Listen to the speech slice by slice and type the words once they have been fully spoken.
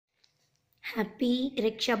Happy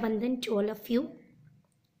Raksha Bandhan to all of you.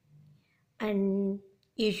 And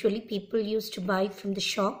usually people used to buy from the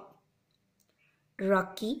shop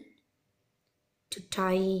Rokhi to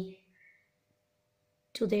tie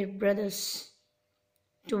to their brothers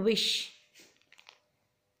to wish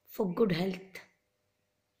for good health.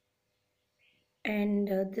 And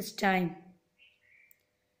this time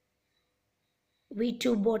we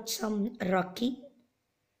too bought some Rokhi,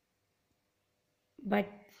 but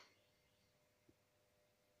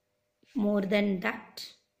more than that,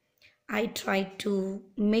 I tried to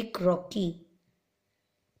make Rokhi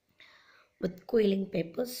with quailing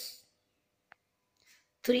peppers,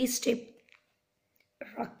 3-step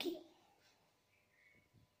Rokhi.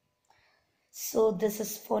 So this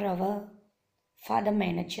is for our father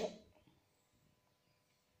manager.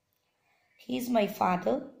 He's my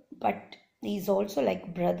father, but he's also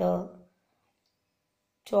like brother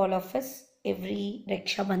to all of us. Every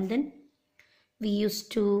Raksha Bandhan, we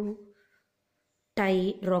used to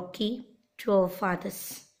tie Rokhi to our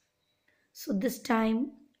fathers. So this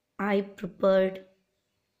time I prepared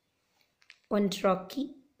one Rokhi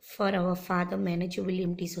for our father manager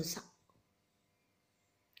William D'Souza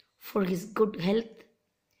for his good health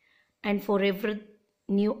and for every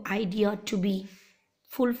new idea to be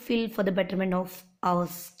fulfilled for the betterment of our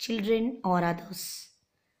children or others.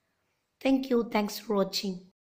 Thank you. Thanks for watching.